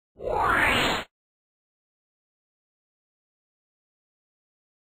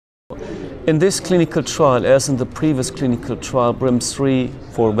In this clinical trial, as in the previous clinical trial, BREAK-3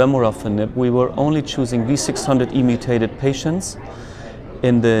 for Dabrafenib, we were only choosing V600E mutated patients.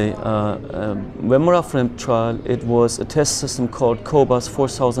 In the Dabrafenib trial, it was a test system called COBAS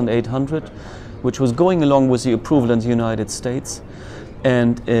 4800, which was going along with the approval in the United States.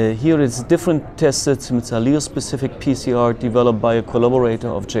 And here it's a different test system. It's a allele-specific PCR developed by a collaborator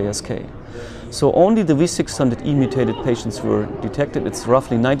of JSK. So only the V600E mutated patients were detected. It's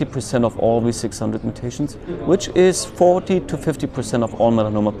roughly 90% of all V600 mutations, which is 40 to 50% of all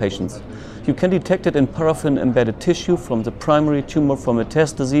melanoma patients. You can detect it in paraffin-embedded tissue from the primary tumor from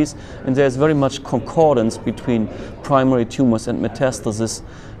metastases, and there's very much concordance between primary tumors and metastasis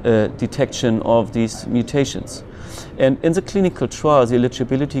detection of these mutations. And in the clinical trial, the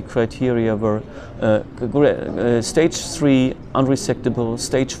eligibility criteria were stage 3 unresectable,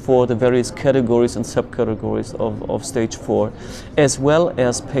 stage 4 the various categories and subcategories of stage 4, as well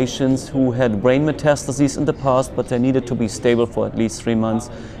as patients who had brain metastases in the past, but they needed to be stable for at least 3 months,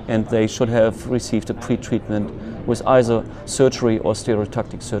 and they should have received a pre-treatment with either surgery or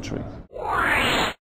stereotactic surgery.